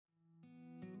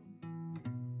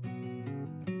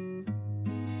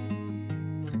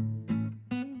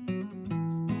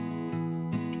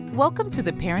Welcome to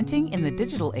the Parenting in the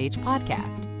Digital Age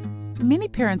podcast. Many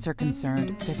parents are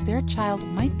concerned that their child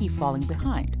might be falling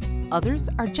behind. Others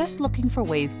are just looking for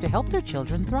ways to help their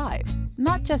children thrive,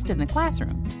 not just in the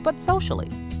classroom, but socially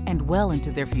and well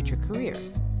into their future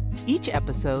careers. Each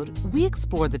episode, we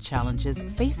explore the challenges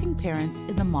facing parents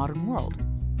in the modern world,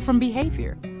 from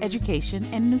behavior, education,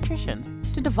 and nutrition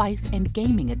to device and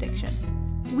gaming addiction.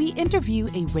 We interview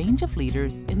a range of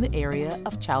leaders in the area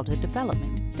of childhood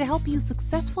development to help you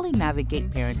successfully navigate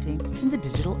parenting in the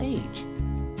digital age.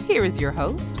 Here is your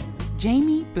host,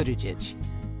 Jamie Buttigieg.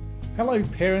 Hello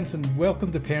parents, and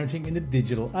welcome to Parenting in the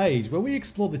Digital Age, where we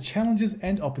explore the challenges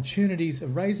and opportunities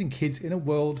of raising kids in a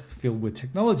world filled with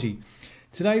technology.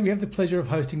 Today we have the pleasure of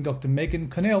hosting Dr. Megan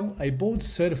Connell, a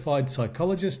board-certified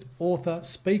psychologist, author,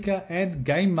 speaker and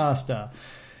game master.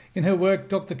 In her work,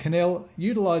 Dr. Connell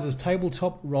utilises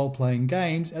tabletop role-playing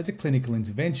games as a clinical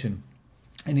intervention.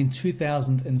 And in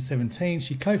 2017,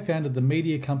 she co-founded the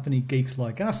media company Geeks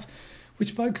Like Us,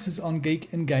 which focuses on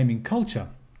geek and gaming culture.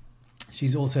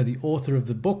 She's also the author of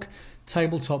the book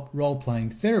Tabletop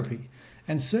Role-Playing Therapy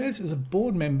and serves as a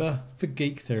board member for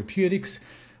Geek Therapeutics,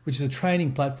 which is a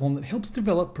training platform that helps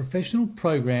develop professional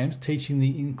programs teaching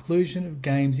the inclusion of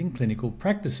games in clinical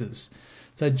practices.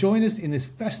 So join us in this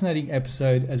fascinating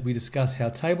episode as we discuss how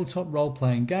tabletop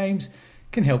role-playing games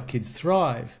can help kids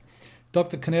thrive.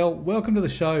 Dr. Connell, welcome to the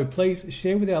show. Please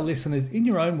share with our listeners in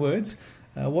your own words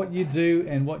what you do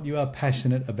and what you are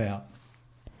passionate about.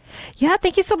 Yeah,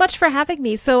 thank you so much for having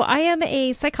me. So I am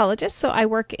a psychologist, so I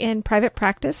work in private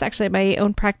practice, actually my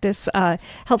own practice,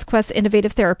 HealthQuest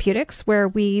Innovative Therapeutics, where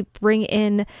we bring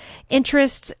in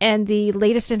interests and the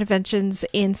latest interventions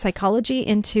in psychology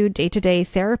into day-to-day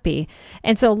therapy.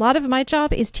 And so a lot of my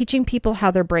job is teaching people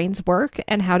how their brains work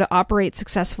and how to operate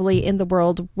successfully in the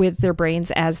world with their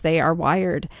brains as they are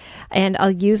wired. And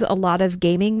I'll use a lot of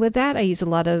gaming with that. I use a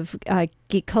lot of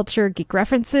geek culture, geek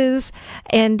references,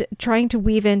 and trying to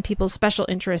weave in people's special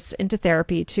interests into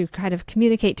therapy to kind of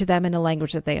communicate to them in a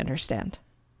language that they understand.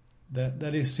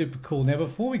 That is super cool. Now,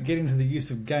 before we get into the use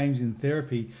of games in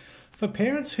therapy, for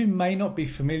parents who may not be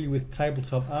familiar with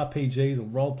tabletop RPGs or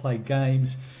role-play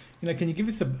games, can you give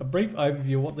us a brief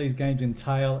overview of what these games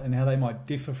entail and how they might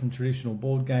differ from traditional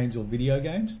board games or video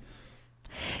games?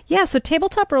 Yeah, so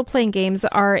tabletop role-playing games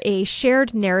are a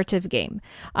shared narrative game.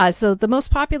 So the most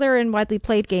popular and widely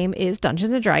played game is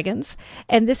Dungeons & Dragons,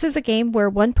 and this is a game where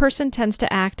one person tends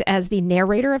to act as the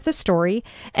narrator of the story,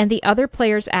 and the other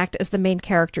players act as the main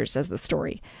characters of the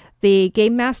story. The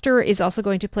game master is also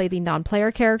going to play the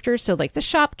non-player characters, so like the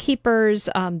shopkeepers,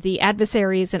 the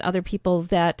adversaries, and other people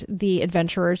that the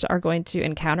adventurers are going to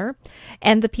encounter.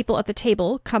 And the people at the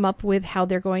table come up with how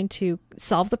they're going to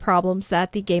solve the problems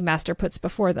that the game master puts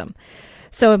before them.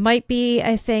 So it might be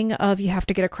a thing of you have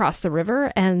to get across the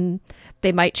river, and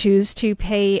they might choose to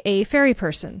pay a ferry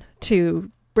person to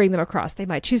bring them across. They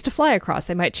might choose to fly across.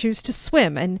 They might choose to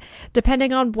swim. And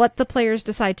depending on what the players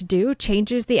decide to do,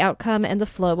 changes the outcome and the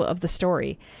flow of the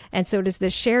story. And so it is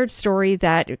this shared story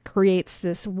that creates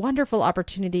this wonderful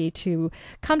opportunity to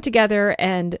come together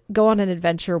and go on an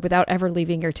adventure without ever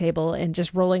leaving your table and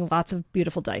just rolling lots of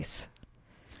beautiful dice.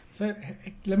 So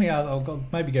let me ask, I'll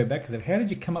maybe go back. How did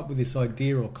you come up with this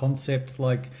idea or concept,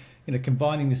 like,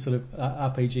 combining this sort of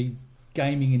RPG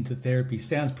gaming into therapy?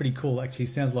 Sounds pretty cool, actually.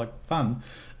 Sounds like fun.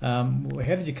 How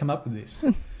did you come up with this?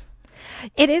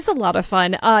 It is a lot of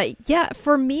fun.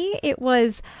 For me,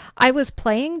 I was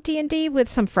playing D&D with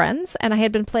some friends, and I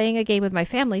had been playing a game with my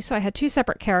family, so I had two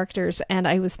separate characters, and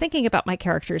I was thinking about my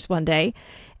characters one day.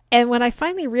 And when I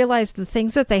finally realized the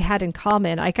things that they had in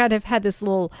common, I kind of had this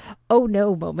little oh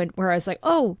no moment where I was like,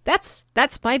 oh, that's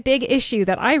my big issue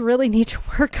that I really need to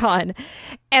work on.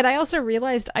 And I also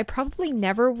realized I probably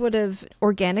never would have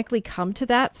organically come to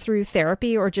that through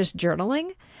therapy or just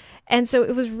journaling. And so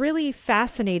it was really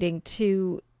fascinating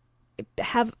to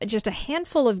have just a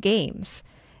handful of games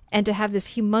and to have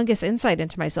this humongous insight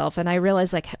into myself. And I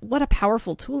realized what a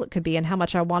powerful tool it could be and how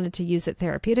much I wanted to use it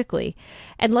therapeutically.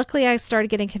 And luckily I started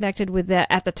getting connected with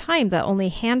at the time, the only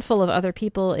handful of other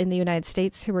people in the United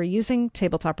States who were using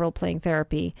tabletop role-playing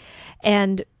therapy,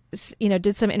 and,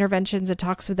 did some interventions and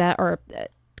talks with that, or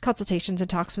consultations and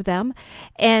talks with them,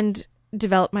 and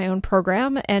developed my own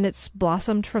program, and it's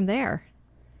blossomed from there.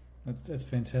 That's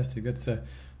fantastic. That's a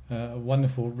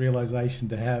wonderful realization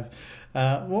to have.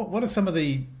 What are some of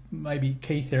the maybe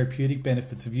key therapeutic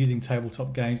benefits of using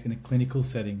tabletop games in a clinical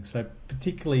setting? So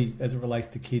particularly as it relates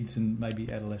to kids and maybe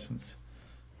adolescents.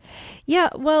 Yeah,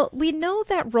 well, we know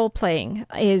that role-playing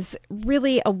is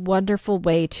really a wonderful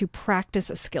way to practice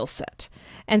a skill set.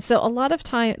 And so a lot of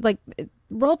time,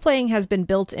 role-playing has been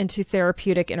built into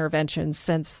therapeutic interventions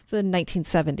since the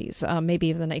 1970s, maybe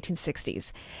even the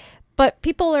 1960s. But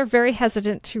people are very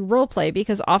hesitant to role-play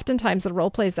because oftentimes the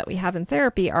role-plays that we have in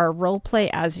therapy are role-play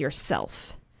as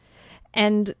yourself.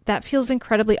 And that feels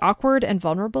incredibly awkward and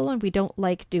vulnerable, and we don't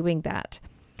like doing that.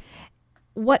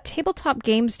 What tabletop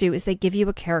games do is they give you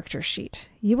a character sheet.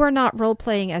 You are not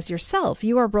role-playing as yourself.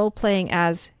 You are role-playing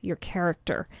as your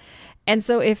character. And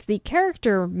so if the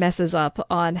character messes up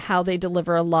on how they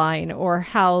deliver a line or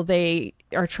how they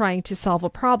are trying to solve a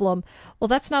problem, well,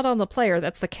 that's not on the player.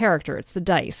 That's the character. It's the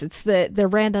dice. It's the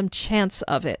random chance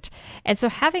of it. And so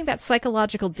having that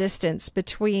psychological distance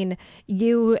between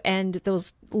you and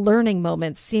those learning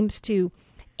moments seems to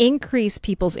increase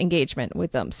people's engagement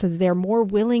with them. So they're more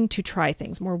willing to try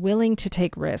things, more willing to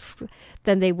take risks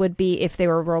than they would be if they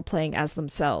were role-playing as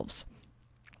themselves.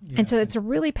 Yeah. And so it's a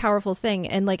really powerful thing.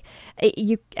 And like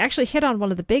you actually hit on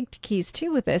one of the big keys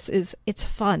too with this is it's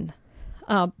fun.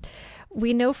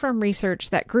 We know from research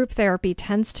that group therapy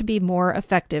tends to be more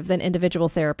effective than individual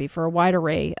therapy for a wide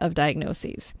array of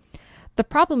diagnoses. The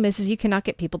problem is you cannot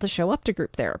get people to show up to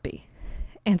group therapy.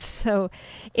 And so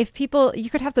if people, you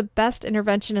could have the best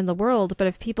intervention in the world, but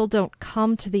if people don't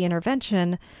come to the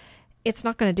intervention, it's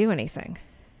not going to do anything.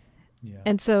 Yeah.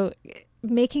 And so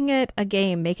making it a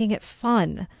game, making it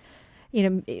fun, you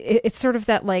know, it's sort of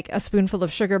that like a spoonful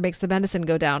of sugar makes the medicine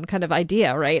go down kind of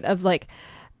idea, right? Of like,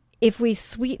 if we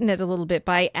sweeten it a little bit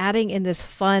by adding in this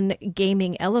fun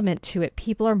gaming element to it,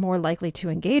 people are more likely to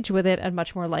engage with it and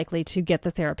much more likely to get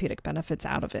the therapeutic benefits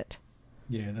out of it.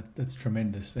 Yeah, that's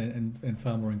tremendous and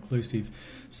far more inclusive.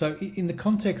 So in the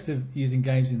context of using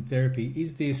games in therapy,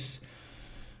 is this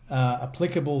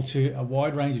applicable to a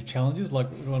wide range of challenges, like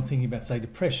when I'm thinking about, say,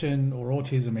 depression or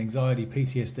autism, anxiety,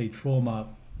 PTSD, trauma,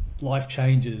 life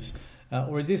changes,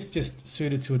 or is this just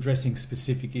suited to addressing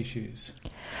specific issues?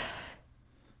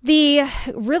 The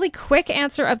really quick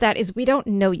answer of that is we don't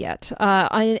know yet.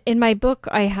 In my book,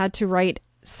 I had to write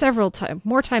several times,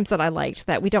 more times than I liked,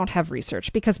 that we don't have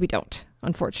research because we don't,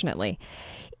 unfortunately.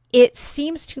 It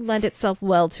seems to lend itself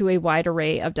well to a wide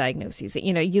array of diagnoses.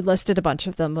 You know, you listed a bunch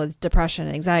of them with depression,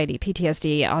 anxiety,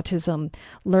 PTSD, autism,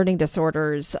 learning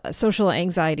disorders, social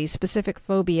anxiety, specific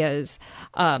phobias,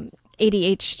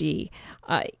 ADHD,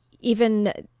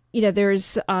 even, you know,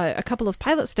 there's a couple of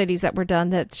pilot studies that were done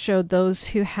that showed those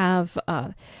who have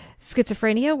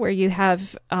schizophrenia, where you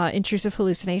have intrusive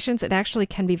hallucinations. It actually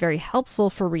can be very helpful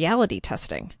for reality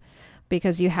testing,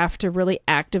 because you have to really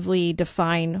actively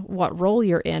define what role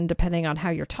you're in depending on how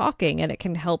you're talking, and it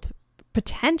can help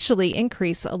potentially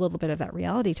increase a little bit of that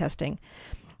reality testing.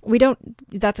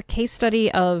 That's a case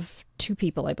study of 2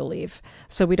 people, I believe.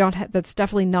 So that's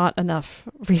definitely not enough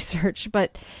research,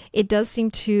 but it does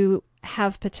seem to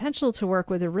have potential to work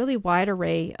with a really wide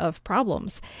array of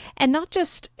problems. And not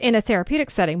just in a therapeutic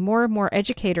setting. More and more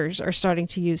educators are starting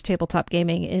to use tabletop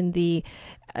gaming in the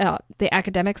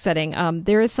academic setting.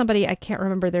 There is somebody, I can't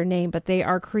remember their name, but they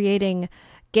are creating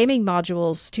gaming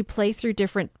modules to play through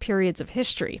different periods of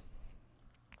history.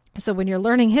 So when you're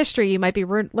learning history, you might be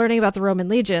learning about the Roman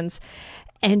legions,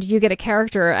 and you get a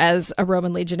character as a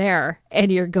Roman legionnaire,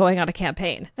 and you're going on a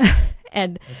campaign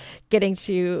and getting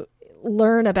to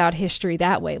learn about history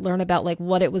that way, learn about like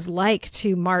what it was like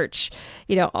to march,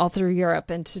 you know, all through Europe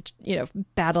and to, you know,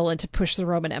 battle and to push the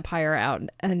Roman Empire out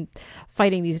and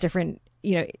fighting these different,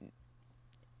 you know,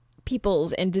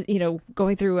 peoples and, you know,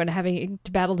 going through and having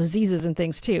to battle diseases and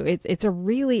things too. It's a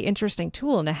really interesting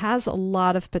tool, and it has a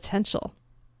lot of potential.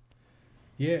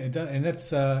 Yeah, it does, and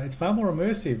that's it's far more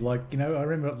immersive. Like, you know, I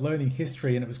remember learning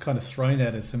history and it was kind of thrown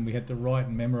at us and we had to write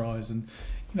and memorize, and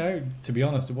you know, to be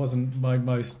honest, it wasn't my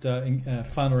most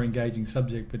fun or engaging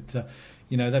subject, but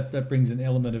you know, that brings an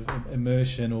element of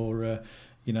immersion or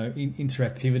you know,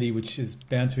 interactivity, which is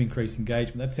bound to increase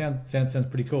engagement. That sounds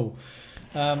pretty cool.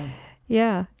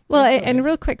 Yeah. Well, and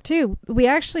real quick too, we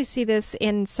actually see this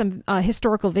in some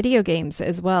historical video games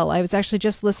as well. I was actually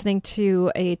just listening to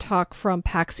a talk from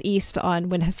PAX East on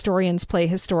when historians play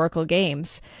historical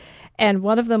games. And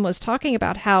one of them was talking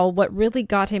about how what really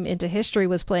got him into history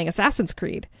was playing Assassin's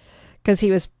Creed, because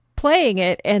he was playing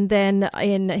it. And then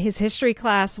in his history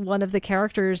class, one of the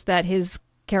characters that his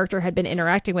character had been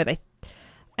interacting with,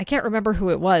 I can't remember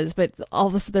who it was, but all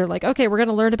of a sudden they're like, okay, we're going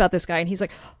to learn about this guy. And he's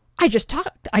like,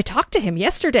 I talked to him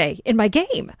yesterday in my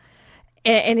game.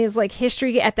 And his like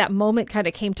history at that moment kind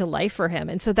of came to life for him.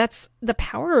 And so that's the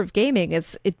power of gaming.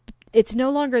 It's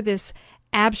no longer this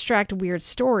abstract, weird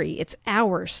story. It's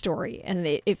our story, and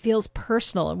it feels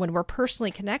personal. And when we're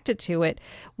personally connected to it,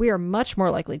 we are much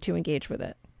more likely to engage with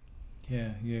it.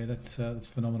 Yeah, that's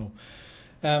phenomenal.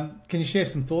 Can you share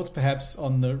some thoughts perhaps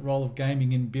on the role of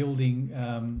gaming in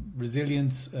building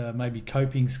resilience, maybe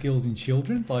coping skills in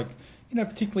children, like,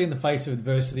 particularly in the face of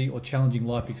adversity or challenging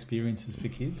life experiences for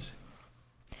kids?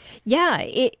 Yeah,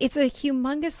 it's a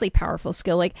humongously powerful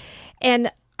skill.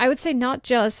 And I would say not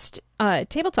just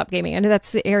tabletop gaming. I know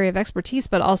that's the area of expertise,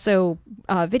 but also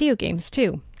video games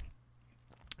too.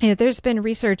 There's been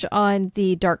research on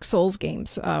the Dark Souls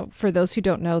games. For those who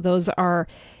don't know, those are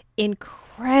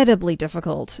incredibly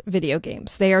difficult video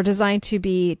games. They are designed to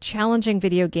be challenging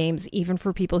video games, even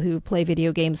for people who play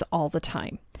video games all the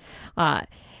time.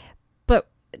 But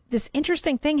this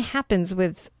interesting thing happens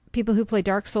with people who play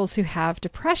Dark Souls who have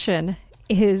depression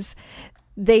is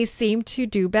they seem to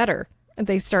do better.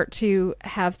 They start to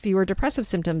have fewer depressive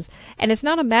symptoms. And it's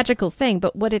not a magical thing,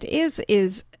 but what it is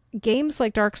games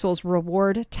like Dark Souls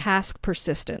reward task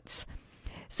persistence.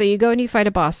 So you go and you fight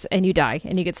a boss and you die,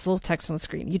 and you get this little text on the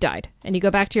screen, you died. And you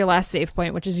go back to your last save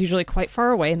point, which is usually quite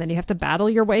far away, and then you have to battle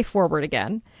your way forward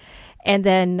again. And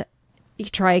then you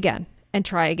try again, and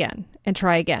try again, and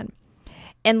try again.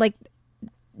 And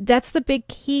that's the big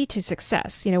key to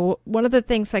success. One of the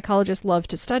things psychologists love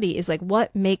to study is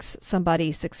what makes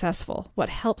somebody successful, what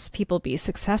helps people be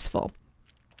successful.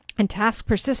 And task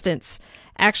persistence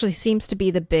actually seems to be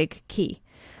the big key.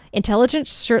 Intelligence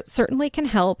certainly can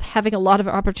help. Having a lot of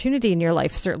opportunity in your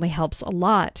life certainly helps a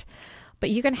lot. But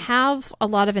you can have a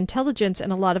lot of intelligence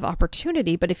and a lot of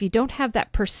opportunity, but if you don't have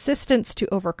that persistence to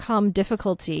overcome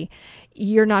difficulty,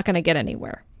 you're not going to get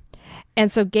anywhere. And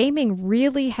so gaming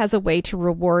really has a way to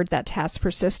reward that task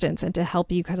persistence and to help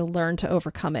you kind of learn to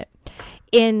overcome it.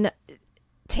 In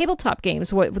tabletop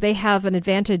games, what they have an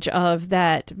advantage of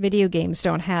that video games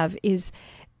don't have is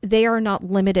they are not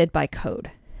limited by code.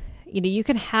 You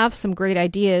can have some great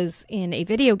ideas in a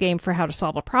video game for how to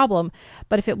solve a problem,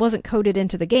 but if it wasn't coded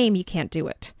into the game, you can't do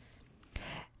it.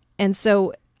 And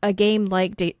so a game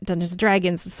like Dungeons &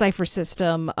 Dragons, the Cypher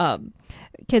system,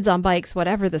 Kids on Bikes,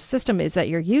 whatever the system is that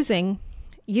you're using,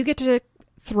 you get to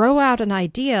throw out an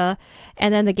idea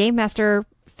and then the game master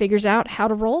figures out how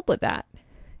to roll with that.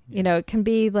 It can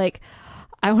be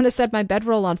I want to set my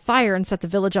bedroll on fire and set the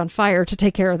village on fire to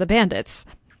take care of the bandits.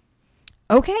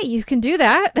 Okay, you can do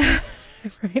that,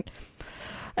 right?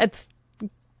 It's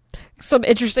some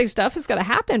interesting stuff is going to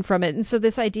happen from it. And so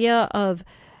this idea of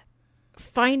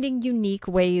finding unique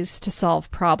ways to solve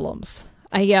problems.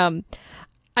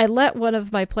 I let one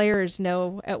of my players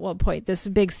know at one point this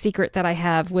big secret that I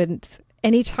have with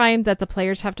any time that the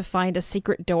players have to find a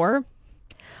secret door.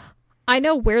 I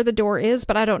know where the door is,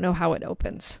 but I don't know how it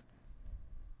opens.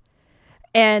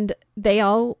 And they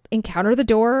all encounter the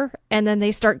door and then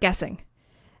they start guessing.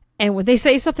 And when they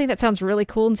say something that sounds really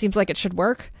cool and seems like it should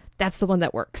work, that's the one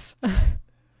that works.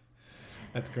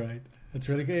 That's great. That's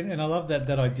really good. And I love that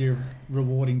idea of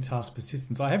rewarding task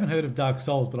persistence. I haven't heard of Dark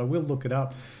Souls, but I will look it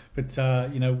up. But,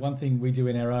 one thing we do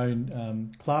in our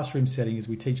own classroom setting is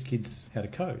we teach kids how to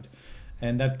code.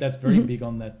 And that's very big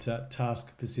on that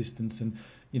task persistence and,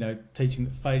 teaching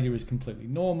that failure is completely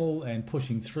normal and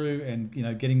pushing through and,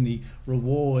 getting the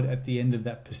reward at the end of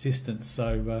that persistence.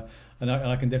 So, and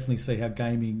I can definitely see how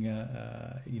gaming,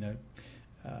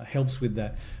 helps with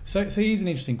that. So here's an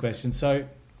interesting question. So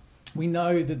we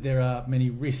know that there are many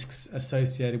risks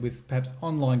associated with perhaps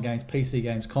online games, PC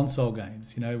games, console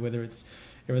games, whether it's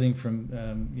everything from,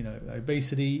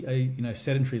 obesity,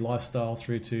 sedentary lifestyle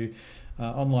through to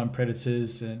online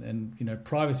predators and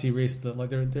privacy risks, that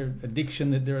there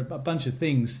addiction, that there are a bunch of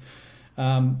things.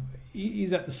 Is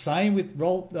that the same with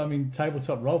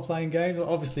tabletop role-playing games?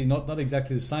 Obviously not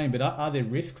exactly the same, but are there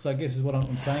risks, I guess is what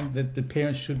I'm saying, that the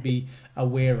parents should be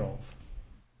aware of?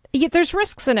 Yeah, there's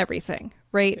risks in everything,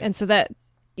 right? And so that,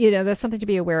 that's something to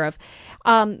be aware of.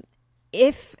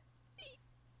 If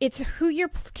it's who your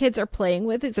kids are playing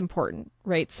with is important,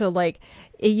 right? So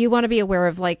you want to be aware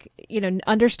of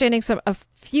understanding a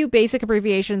few basic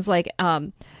abbreviations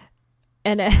an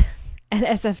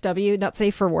SFW, not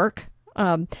safe for work,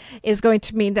 is going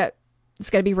to mean that it's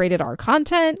going to be rated R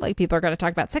content. People are going to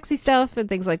talk about sexy stuff and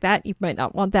things like that. You might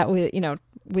not want that with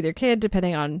your kid,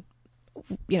 depending on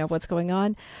what's going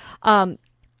on.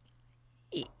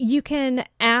 You can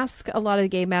ask a lot of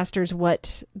game masters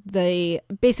what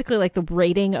basically the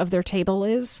rating of their table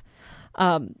is.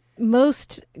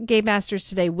 Most game masters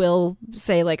today will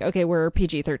say okay, we're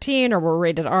PG-13 or we're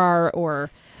rated R or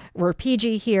we're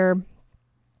PG here.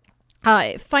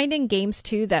 Finding games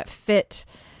too that fit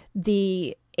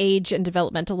the age and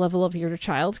developmental level of your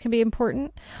child can be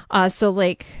important.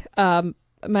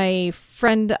 My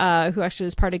friend who actually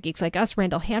was part of Geeks Like Us,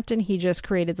 Randall Hampton, he just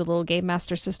created the little Game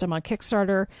Master system on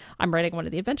Kickstarter. I'm writing one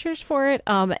of the adventures for it.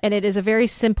 And it is a very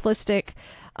simplistic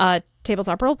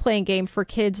tabletop role-playing game for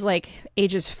kids like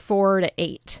ages 4 to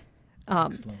 8.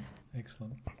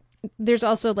 Excellent. There's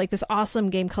also like this awesome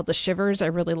game called The Shivers. I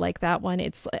really like that one.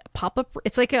 It's a pop-up.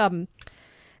 It's like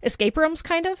escape rooms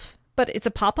kind of, but it's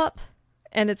a pop-up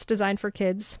and it's designed for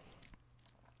kids.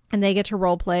 And they get to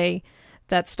role-play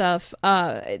that stuff.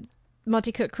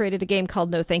 Monty Cook created a game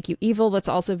called No Thank You Evil that's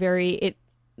also it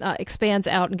expands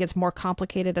out and gets more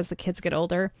complicated as the kids get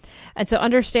older. And so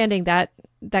understanding that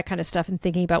kind of stuff and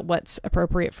thinking about what's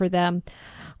appropriate for them.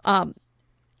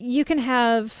 You can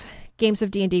have games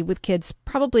of D&D with kids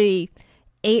probably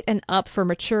 8 and up for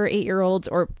mature 8-year-olds,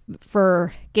 or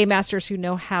for game masters who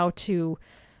know how to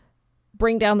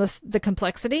bring down the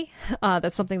complexity.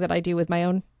 That's something that I do with my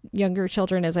own younger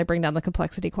children, is I bring down the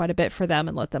complexity quite a bit for them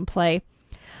and let them play.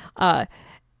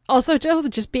 Also, Joe,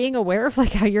 just being aware of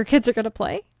like how your kids are going to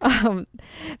play.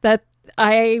 That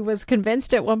I was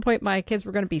convinced at one point my kids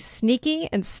were going to be sneaky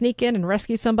and sneak in and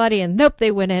rescue somebody, and nope,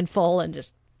 they went in full and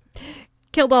just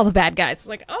killed all the bad guys. It's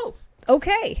like, oh,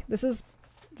 okay, this is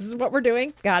what we're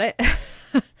doing. Got it.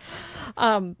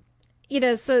 So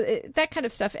that kind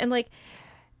of stuff. And like,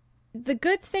 the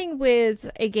good thing with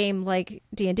a game like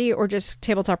D&D or just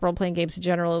tabletop role-playing games in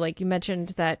general, like you mentioned,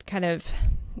 that kind of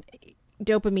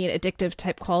dopamine addictive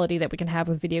type quality that we can have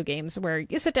with video games, where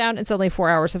you sit down and suddenly 4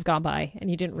 hours have gone by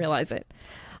and you didn't realize it.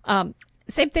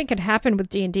 Same thing can happen with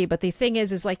D&D, but the thing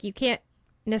is like, you can't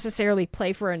necessarily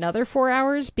play for another 4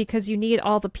 hours because you need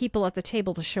all the people at the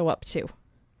table to show up to.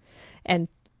 And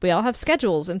we all have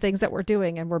schedules and things that we're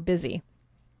doing, and we're busy.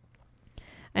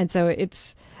 And so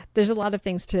there's a lot of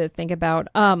things to think about.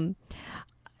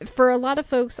 For a lot of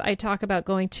folks, I talk about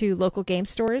going to local game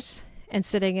stores and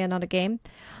sitting in on a game.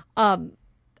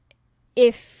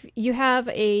 If you have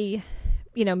a,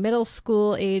 middle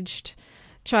school aged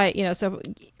child, so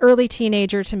early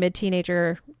teenager to mid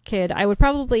teenager kid, I would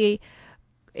probably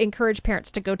encourage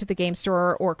parents to go to the game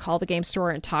store or call the game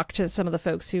store and talk to some of the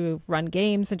folks who run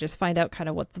games and just find out kind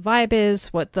of what the vibe is,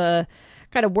 what the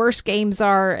kind of worst games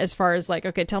are, as far as like,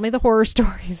 okay, tell me the horror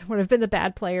stories. What have been the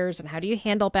bad players, and how do you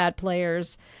handle bad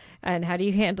players, and how do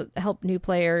you help new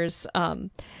players? Trying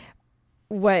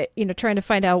to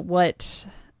find out what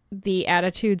the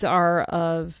attitudes are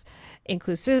of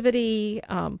inclusivity,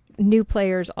 new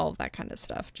players, all of that kind of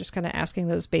stuff. Just kind of asking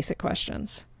those basic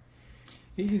questions.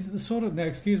 Is it the sort of, now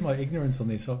excuse my ignorance on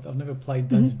this, I've never played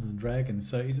Dungeons and Dragons,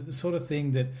 so is it the sort of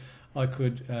thing that I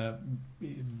could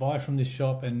buy from this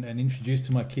shop and introduce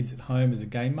to my kids at home as a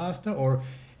game master, or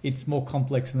it's more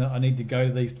complex and that I need to go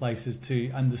to these places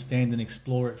to understand and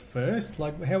explore it first?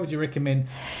 Like, how would you recommend?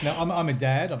 Now, I'm a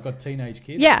dad, I've got teenage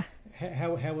kids. Yeah.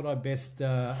 How would I best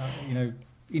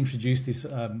introduce this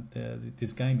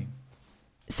this gaming?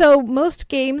 So most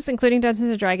games, including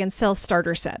Dungeons & Dragons, sell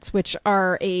starter sets, which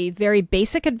are a very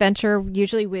basic adventure,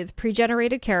 usually with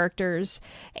pre-generated characters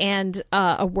and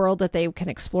a world that they can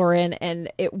explore in,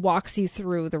 and it walks you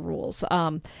through the rules.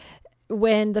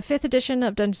 When the 5th edition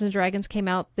of Dungeons & Dragons came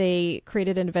out, they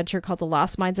created an adventure called The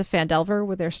Lost Mines of Phandelver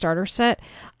with their starter set.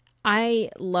 I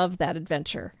love that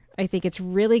adventure. I think it's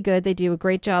really good. They do a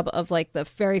great job of like the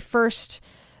very first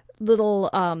little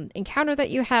encounter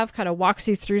that you have kind of walks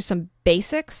you through some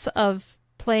basics of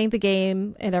playing the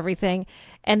game and everything.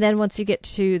 And then once you get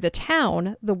to the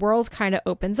town, the world kind of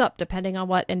opens up depending on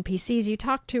what NPCs you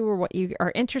talk to or what you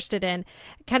are interested in.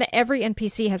 Kind of every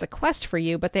NPC has a quest for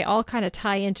you, but they all kind of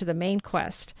tie into the main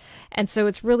quest. And so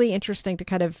it's really interesting to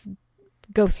kind of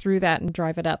go through that and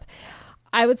drive it up.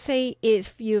 I would say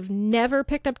if you've never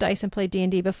picked up dice and played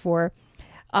D&D before,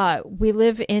 we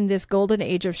live in this golden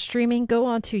age of streaming. Go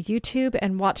onto YouTube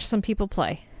and watch some people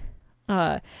play.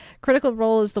 Critical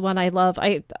Role is the one I love.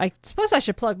 I suppose I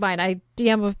should plug mine. I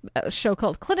DM a show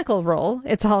called Clinical Role.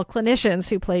 It's all clinicians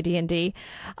who play D&D,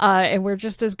 and we're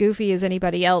just as goofy as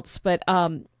anybody else. But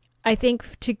I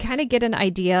think to kind of get an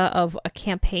idea of a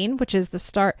campaign, which is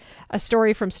a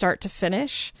story from start to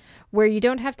finish, where you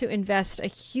don't have to invest a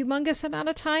humongous amount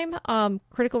of time.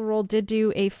 Critical Role did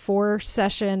do a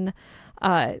 4-session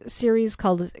series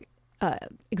called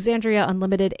Exandria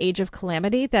Unlimited Age of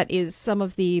Calamity. That is some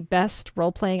of the best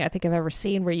role-playing I think I've ever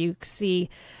seen, where you see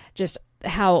just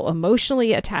how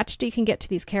emotionally attached you can get to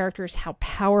these characters, how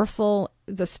powerful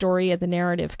the story and the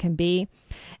narrative can be,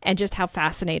 and just how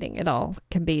fascinating it all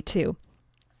can be too.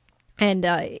 And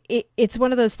it's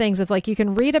one of those things of like, you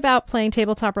can read about playing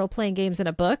tabletop role-playing games in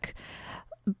a book,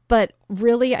 but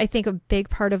really, I think a big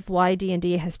part of why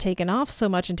D&D has taken off so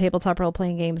much in tabletop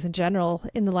role-playing games in general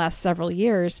in the last several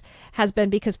years has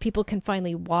been because people can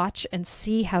finally watch and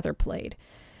see how they're played.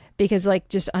 Because, like,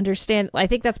 just understand, I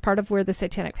think that's part of where the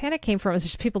Satanic Panic came from, is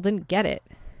just people didn't get it.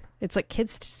 It's like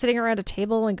kids sitting around a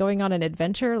table and going on an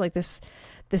adventure. Like this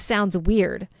sounds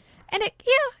weird. And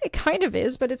it kind of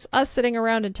is, but it's us sitting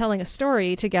around and telling a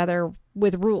story together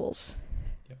with rules,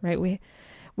 right?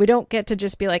 We don't get to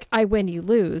just be like, I win, you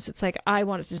lose. It's like, I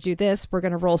wanted to do this. We're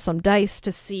going to roll some dice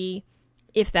to see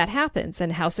if that happens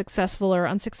and how successful or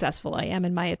unsuccessful I am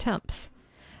in my attempts.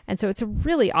 And so it's a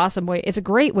really awesome way. It's a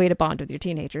great way to bond with your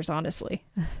teenagers, honestly.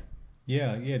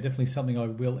 Yeah, definitely something I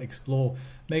will explore.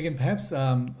 Megan, perhaps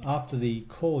after the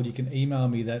call, you can email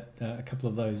me that a couple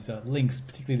of those links,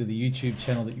 particularly to the YouTube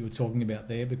channel that you were talking about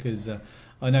there, because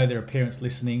I know there are parents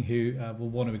listening who will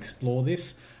want to explore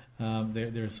this.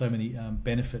 There are so many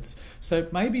benefits. So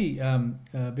maybe a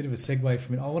bit of a segue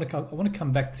from it. I want to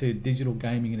come back to digital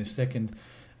gaming in a second,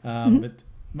 but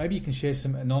maybe you can share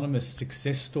some anonymous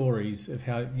success stories of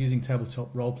how using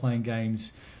tabletop role-playing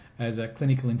games as a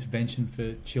clinical intervention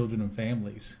for children and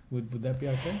families. Would that be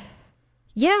okay?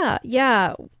 Yeah.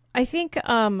 I think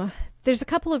there's a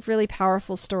couple of really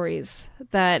powerful stories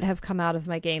that have come out of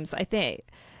my games. I think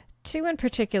two in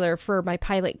particular for my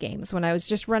pilot games, when I was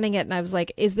just running it and I was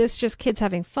like, is this just kids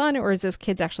having fun or is this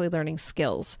kids actually learning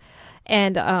skills?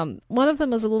 And one of them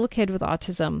was a little kid with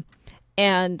autism,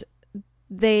 and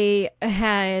they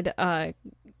had I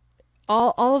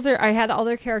had all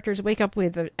their characters wake up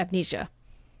with amnesia.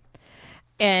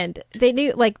 And they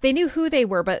knew who they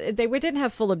were, but they didn't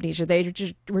have full amnesia. They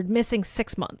just were missing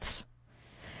 6 months.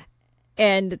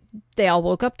 And they all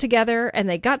woke up together and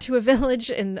they got to a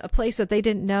village in a place that they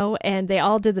didn't know. And they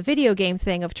all did the video game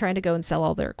thing of trying to go and sell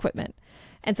all their equipment.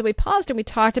 And so we paused and we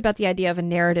talked about the idea of a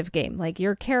narrative game. Like,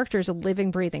 your character is a living,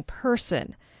 breathing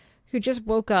person who just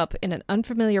woke up in an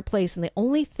unfamiliar place. And the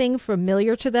only thing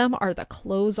familiar to them are the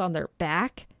clothes on their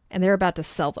back, and they're about to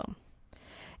sell them.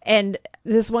 And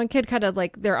this one kid kind of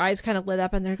like, their eyes kind of lit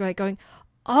up and they're like going,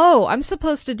 oh, I'm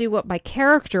supposed to do what my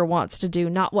character wants to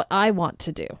do, not what I want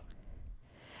to do.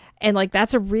 And like,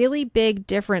 that's a really big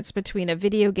difference between a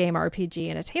video game RPG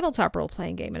and a tabletop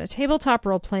role-playing game. In a tabletop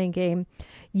role-playing game,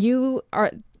 you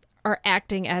are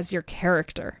acting as your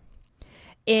character.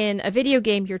 In a video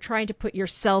game, you're trying to put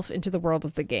yourself into the world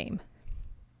of the game.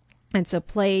 And so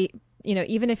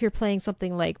even if you're playing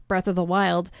something like Breath of the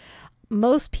Wild,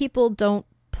 most people don't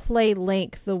play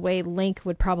Link the way Link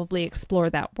would probably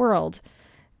explore that world.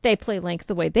 They play Link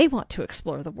the way they want to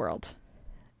explore the world.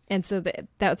 And so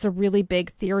that's a really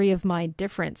big theory of mind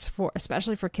difference,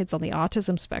 especially for kids on the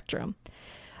autism spectrum.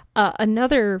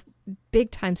 Another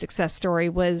big time success story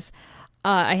was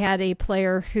I had a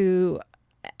player who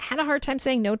had a hard time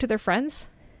saying no to their friends.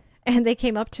 And they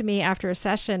came up to me after a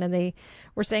session and they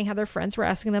were saying how their friends were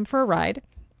asking them for a ride.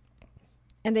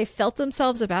 And they felt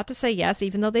themselves about to say yes,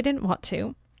 even though they didn't want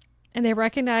to. And they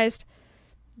recognized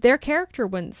their character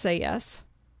wouldn't say yes.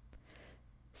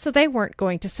 So they weren't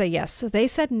going to say yes. So they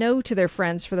said no to their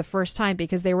friends for the first time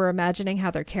because they were imagining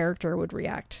how their character would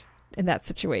react in that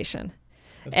situation.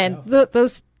 That's and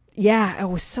those, it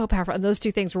was so powerful. And those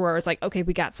two things were where I was like, okay,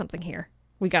 we got something here.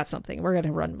 We got something. We're going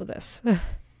to run with this.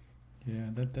 Yeah,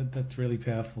 that's really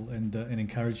powerful and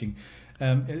encouraging.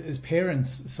 As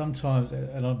parents, sometimes,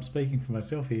 and I'm speaking for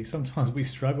myself here, sometimes we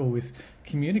struggle with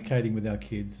communicating with our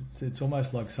kids. It's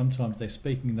almost like sometimes they're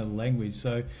speaking another language.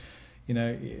 So,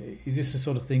 is this the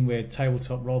sort of thing where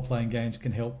tabletop role-playing games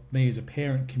can help me as a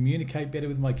parent communicate better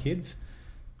with my kids?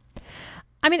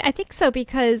 I mean, I think so,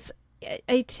 because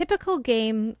a typical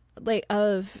game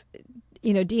of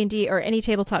D&D or any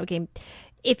tabletop game,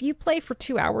 if you play for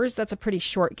 2 hours, that's a pretty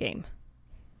short game.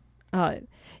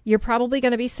 You're probably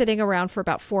going to be sitting around for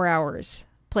about 4 hours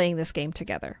playing this game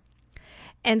together.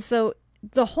 And so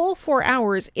the whole 4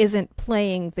 hours isn't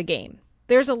playing the game.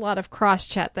 There's a lot of cross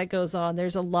chat that goes on.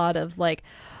 There's a lot of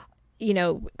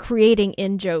creating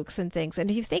in-jokes and things. And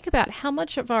if you think about how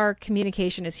much of our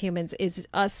communication as humans is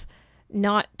us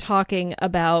not talking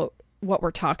about what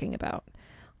we're talking about.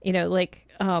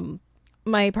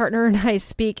 My partner and I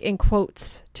speak in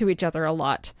quotes to each other a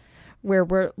lot, where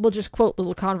we'll just quote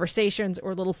little conversations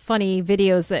or little funny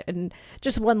videos and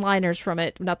just one-liners from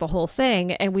it, not the whole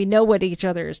thing, and we know what each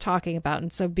other is talking about.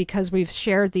 And so because we've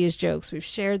shared these jokes, we've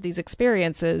shared these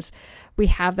experiences, we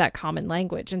have that common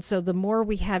language. And so the more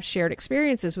we have shared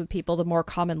experiences with people, the more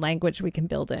common language we can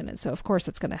build in. And so, of course,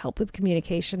 it's going to help with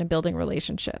communication and building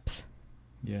relationships.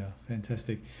 Yeah,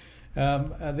 fantastic.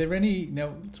 Are there any,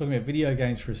 now talking about video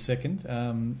games for a second,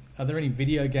 are there any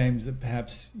video games that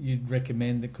perhaps you'd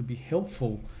recommend that could be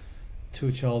helpful to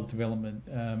a child's development?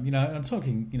 And I'm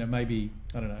talking, maybe,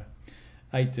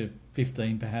 8 to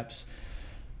 15 perhaps,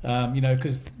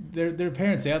 Because there are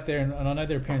parents out there, and I know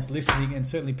there are parents listening, and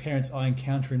certainly parents I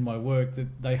encounter in my work,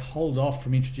 that they hold off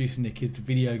from introducing their kids to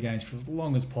video games for as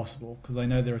long as possible because they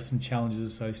know there are some challenges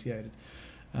associated.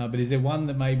 But is there one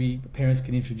that maybe parents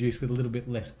can introduce with a little bit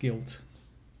less guilt?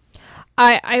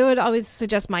 I would always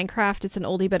suggest Minecraft. It's an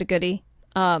oldie but a goodie.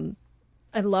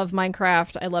 I love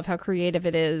Minecraft. I love how creative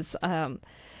it is. And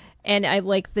I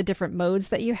like the different modes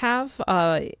that you have.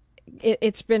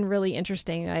 It's been really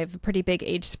interesting. I have a pretty big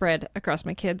age spread across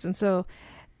my kids. And so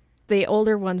the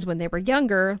older ones, when they were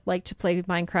younger, like to play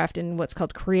Minecraft in what's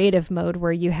called creative mode,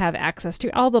 where you have access to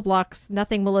all the blocks,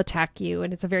 nothing will attack you,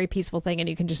 and it's a very peaceful thing, and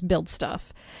you can just build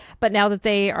stuff. But now that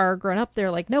they are grown up,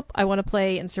 they're like, nope, I want to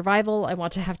play in survival. I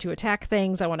want to have to attack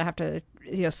things. I want to have to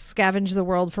scavenge the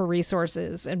world for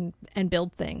resources and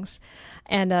build things.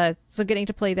 And so getting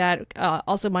to play that.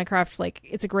 Also, Minecraft, like,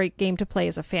 it's a great game to play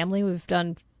as a family.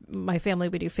 My family,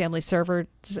 we do family servers,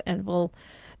 and we'll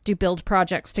do build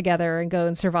projects together and go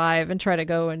and survive and try to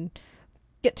go and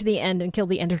get to the end and kill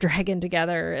the ender dragon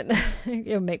together and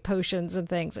make potions and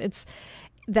things.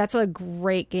 That's a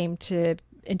great game to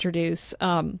introduce.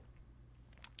 And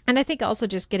I think also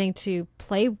just getting to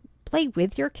play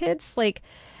with your kids, like,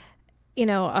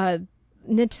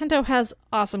 Nintendo has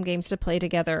awesome games to play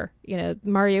together.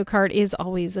 Mario Kart is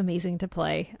always amazing to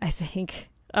play, I think.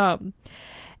 And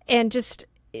just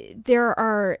there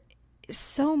are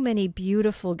so many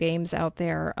beautiful games out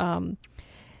there.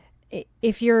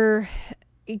 If you're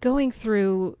going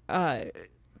through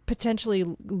potentially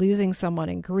losing someone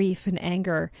in grief and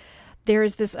anger, there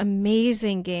is this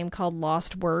amazing game called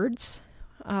Lost Words,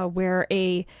 where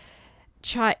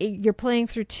you're playing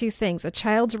through two things. A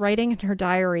child's writing in her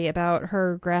diary about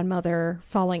her grandmother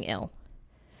falling ill.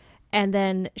 And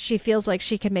then she feels like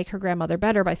she can make her grandmother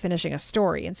better by finishing a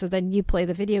story. And so then you play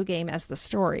the video game as the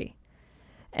story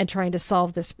and trying to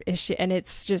solve this issue. And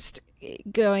it's just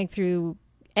going through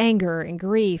anger and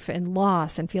grief and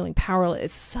loss and feeling powerless.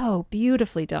 It's so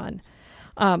beautifully done.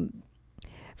 And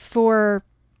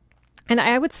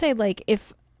I would say, like,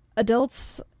 if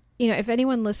adults, if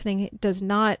anyone listening does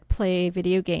not play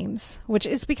video games, which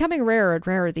is becoming rarer and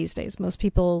rarer these days, most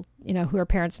people, who are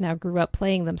parents now grew up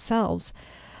playing themselves.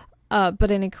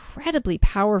 But an incredibly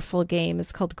powerful game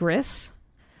is called Gris.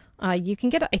 You can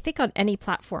get it, I think, on any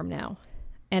platform now.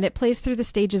 And it plays through the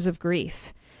stages of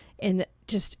grief in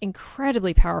just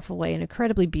incredibly powerful way and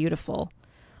incredibly beautiful.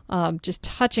 Just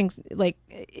touching, like,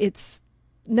 it's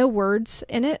no words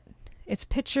in it. It's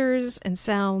pictures and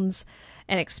sounds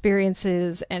and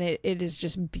experiences, and it is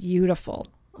just beautiful.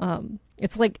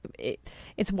 It's like,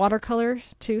 it's watercolor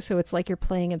too, so it's like you're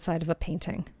playing inside of a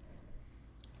painting.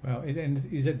 Wow, and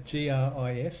is it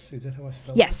GRIS? Is that how I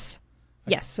spell it? Yes.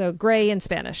 Okay. Yes, so gray in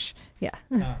Spanish. Yeah.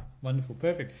 Wonderful,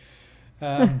 perfect.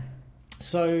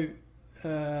 So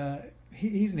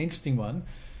here's an interesting one.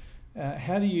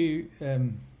 How do you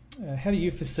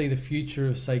foresee the future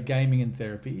of, say, gaming and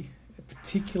therapy,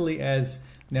 particularly as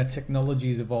now technology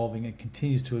is evolving and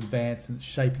continues to advance and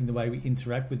shaping the way we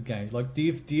interact with games? Like, do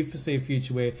you foresee a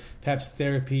future where perhaps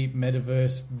therapy,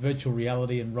 metaverse, virtual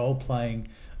reality, and role playing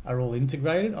are all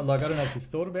integrated? Like, I don't know if you've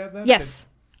thought about that. Yes.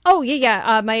 Oh,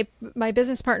 yeah. My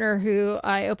business partner, who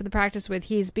I opened the practice with,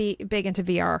 he's big into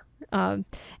VR and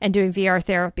doing VR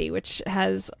therapy, which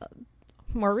has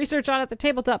more research on it than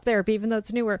tabletop therapy, even though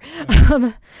it's newer.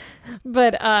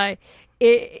 But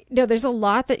there's a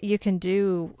lot that you can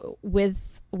do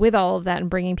with all of that and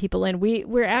bringing people in.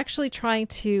 We're actually trying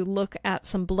to look at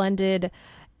some blended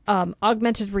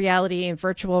augmented reality and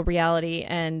virtual reality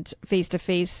and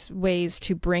face-to-face ways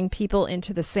to bring people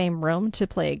into the same room to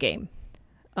play a game.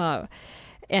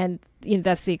 And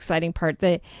that's the exciting part.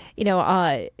 D&D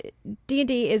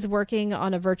is working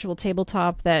on a virtual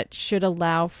tabletop that should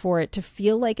allow for it to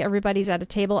feel like everybody's at a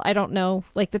table. I don't know,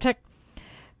 like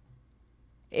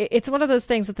it's one of those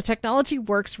things that the technology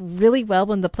works really well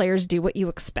when the players do what you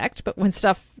expect, but when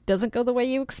stuff doesn't go the way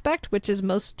you expect, which is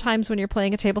most times when you're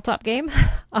playing a tabletop game,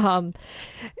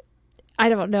 I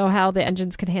don't know how the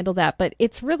engines can handle that, but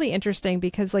it's really interesting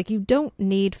because, like, you don't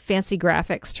need fancy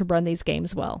graphics to run these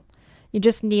games well. You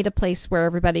just need a place where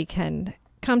everybody can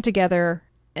come together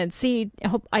and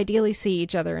ideally see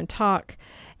each other and talk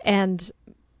and,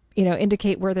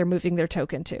 indicate where they're moving their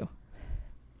token to.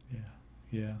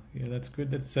 Yeah, that's good.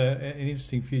 That's an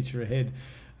interesting future ahead.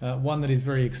 One that is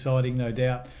very exciting, no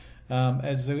doubt.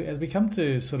 As we come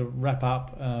to sort of wrap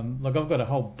up, I've got a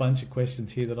whole bunch of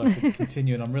questions here that I could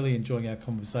continue, and I'm really enjoying our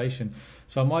conversation.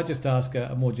 So I might just ask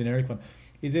a more generic one.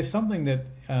 Is there something that,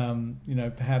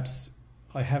 perhaps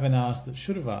I haven't asked that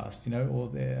should have asked, or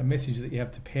a message that you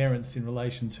have to parents in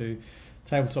relation to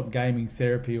tabletop gaming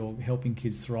therapy or helping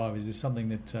kids thrive? Is there something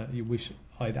that you wish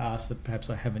I'd asked that perhaps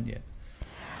I haven't yet?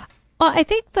 Well, I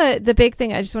think the big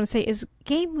thing I just want to say is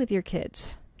game with your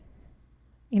kids.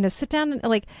 Sit down and,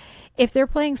 like, if they're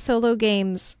playing solo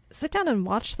games, sit down and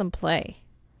watch them play.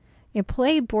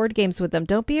 Play board games with them.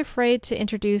 Don't be afraid to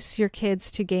introduce your kids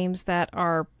to games that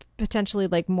are potentially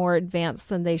like more advanced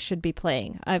than they should be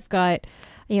playing. I've got,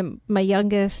 my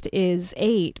youngest is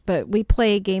 8, but we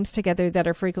play games together that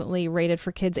are frequently rated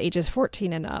for kids ages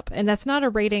 14 and up. And that's not a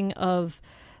rating of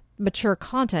mature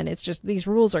content. It's just these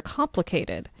rules are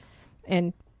complicated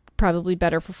and probably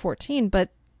better for 14. But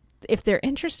if they're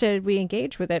interested, we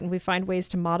engage with it and we find ways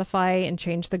to modify and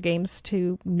change the games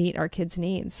to meet our kids'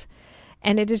 needs.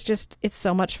 And it's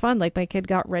so much fun. Like, my kid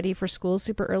got ready for school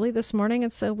super early this morning,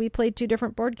 and so we played 2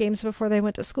 different board games before they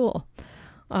went to school.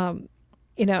 And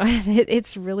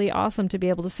it's really awesome to be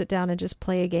able to sit down and just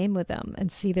play a game with them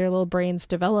and see their little brains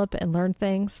develop and learn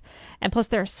things. And plus,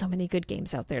 there are so many good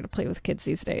games out there to play with kids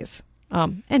these days,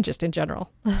 and just in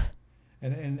general.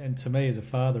 And to me as a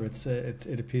father,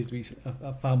 it appears to be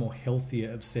a far more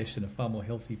healthier obsession, a far more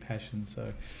healthy passion.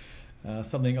 So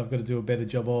something I've got to do a better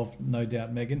job of, no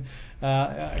doubt, Megan.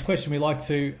 A question we like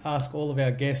to ask all of our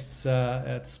guests,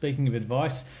 speaking of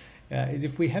advice, is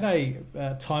if we had a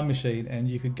time machine and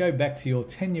you could go back to your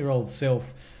 10-year-old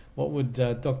self, what would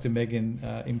Dr.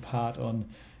 Megan impart on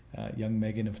young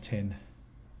Megan of 10?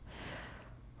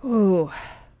 Ooh,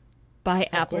 buy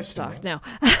Tough Apple question, stock. right? No.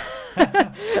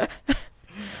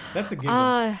 That's a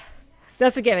given.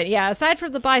 That's a given. Yeah. Aside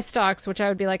from the buy stocks, which I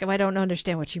would be like, I don't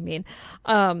understand what you mean.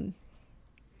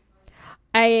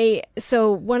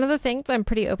 So one of the things, I'm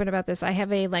pretty open about this. I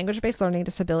have a language-based learning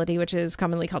disability, which is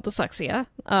commonly called dyslexia.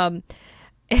 And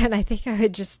I think I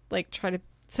would just try to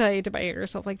say to my younger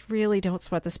self, really don't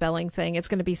sweat the spelling thing. It's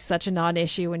going to be such a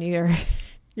non-issue when you're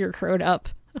grown up.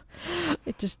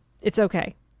 It's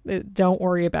okay. Don't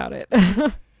worry about it.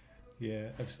 Yeah,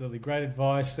 absolutely. Great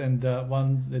advice, and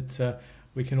one that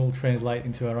we can all translate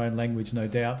into our own language, no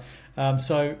doubt.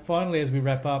 So finally, as we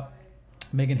wrap up,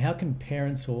 Megan, how can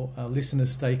parents or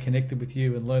listeners stay connected with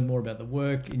you and learn more about the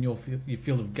work in your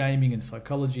field of gaming and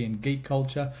psychology and geek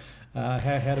culture?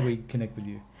 How do we connect with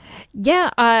you?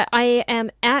 Yeah, I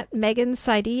am at Megan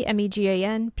Psyd,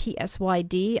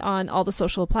 MEGANPSYD, on all the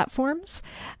social platforms.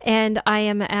 And I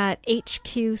am at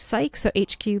HQ Psych, so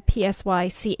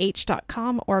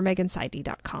HQPSYCH.com or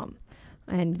meganpsyd.com.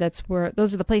 And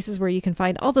those are the places where you can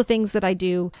find all the things that I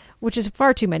do, which is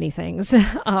far too many things,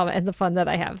 and the fun that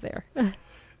I have there.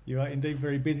 You are indeed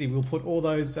very busy. We'll put all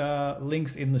those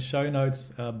links in the show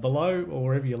notes below or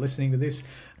wherever you're listening to this.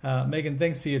 Megan,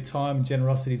 thanks for your time and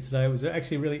generosity today. It was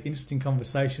actually a really interesting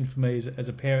conversation for me as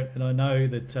a parent, and I know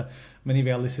that many of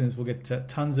our listeners will get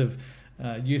tons of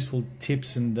useful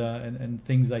tips and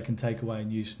things they can take away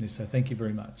and use from this. So thank you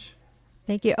very much.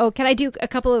 Thank you. Oh, can I do a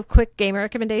couple of quick game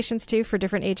recommendations too for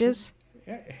different ages?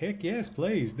 Yeah, heck yes,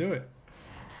 please do it.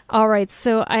 All right,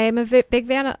 so I am a big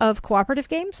fan of cooperative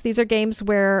games. These are games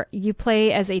where you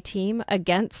play as a team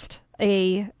against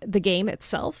the game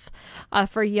itself.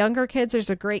 For younger kids, there's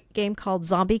a great game called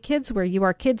Zombie Kids, where you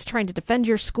are kids trying to defend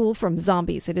your school from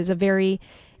zombies. It is a very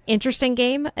interesting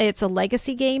game. It's a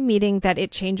legacy game, meaning that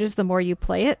it changes the more you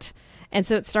play it. And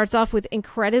so it starts off with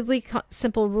incredibly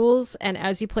simple rules, and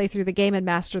as you play through the game and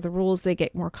master the rules, they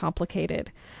get more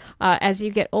complicated. As you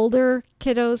get older,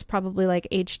 kiddos, probably like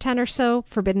age 10 or so,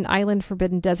 Forbidden Island,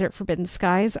 Forbidden Desert, Forbidden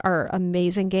Skies are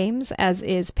amazing games, as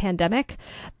is Pandemic,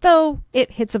 though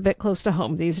it hits a bit close to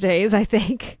home these days, I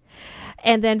think.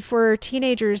 And then for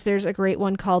teenagers, there's a great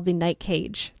one called The Night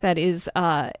Cage that is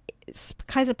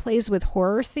kind of plays with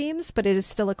horror themes, but it is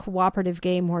still a cooperative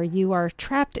game where you are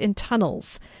trapped in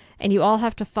tunnels and you all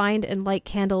have to find and light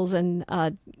candles and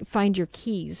find your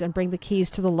keys and bring the keys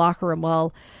to the locker room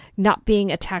while not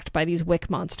being attacked by these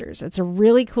wick monsters. It's a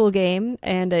really cool game,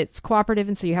 and it's cooperative,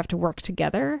 and so you have to work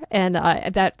together. And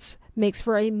that makes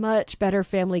for a much better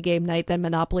family game night than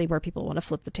Monopoly, where people want to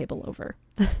flip the table over.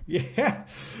 Yeah,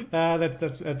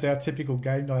 that's our typical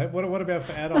game night. What about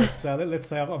for adults? Let's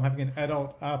say I'm having an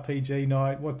adult RPG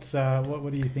night. What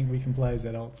do you think we can play as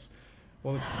adults?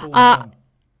 Well, it's cool and fun.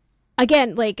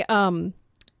 Again,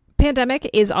 Pandemic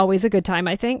is always a good time,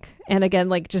 I think. And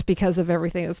again, just because of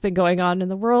everything that's been going on in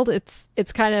the world, it's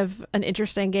kind of an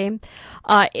interesting game.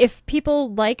 If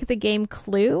people like the game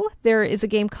Clue, there is a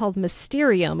game called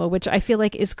Mysterium, which I feel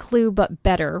like is Clue but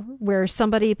better, where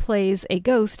somebody plays a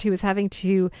ghost who is having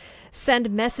to send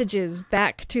messages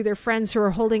back to their friends who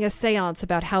are holding a seance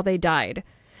about how they died.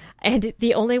 And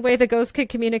the only way the ghost can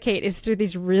communicate is through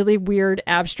these really weird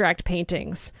abstract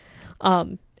paintings.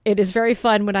 It is very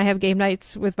fun when I have game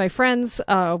nights with my friends.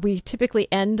 We typically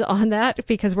end on that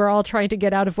because we're all trying to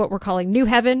get out of what we're calling New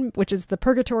Heaven, which is the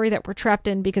purgatory that we're trapped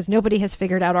in because nobody has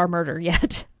figured out our murder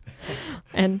yet.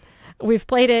 And we've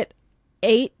played it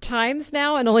 8 times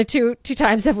now, and only two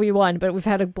times have we won, but we've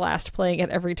had a blast playing it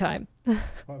every time.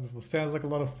 Wonderful. Sounds like a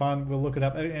lot of fun. We'll look it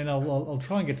up, and I'll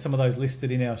try and get some of those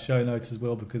listed in our show notes as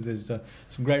well, because there's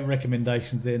some great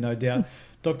recommendations there, no doubt.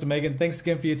 Dr. Megan, thanks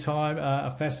again for your time.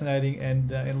 A fascinating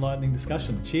and enlightening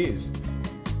discussion. Cheers.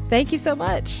 Thank you so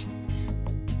much.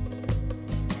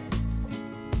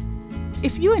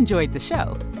 If you enjoyed the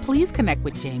show, please connect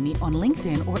with Jamie on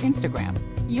LinkedIn or Instagram.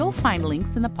 You'll find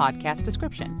links in the podcast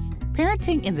description.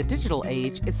 Parenting in the Digital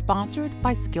Age is sponsored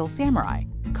by Skill Samurai,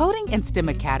 Coding and STEM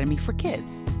Academy for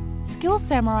Kids. Skill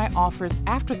Samurai offers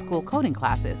after-school coding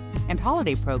classes and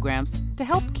holiday programs to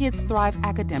help kids thrive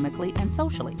academically and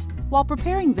socially while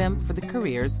preparing them for the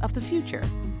careers of the future.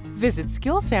 Visit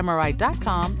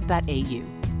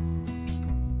skillsamurai.com.au.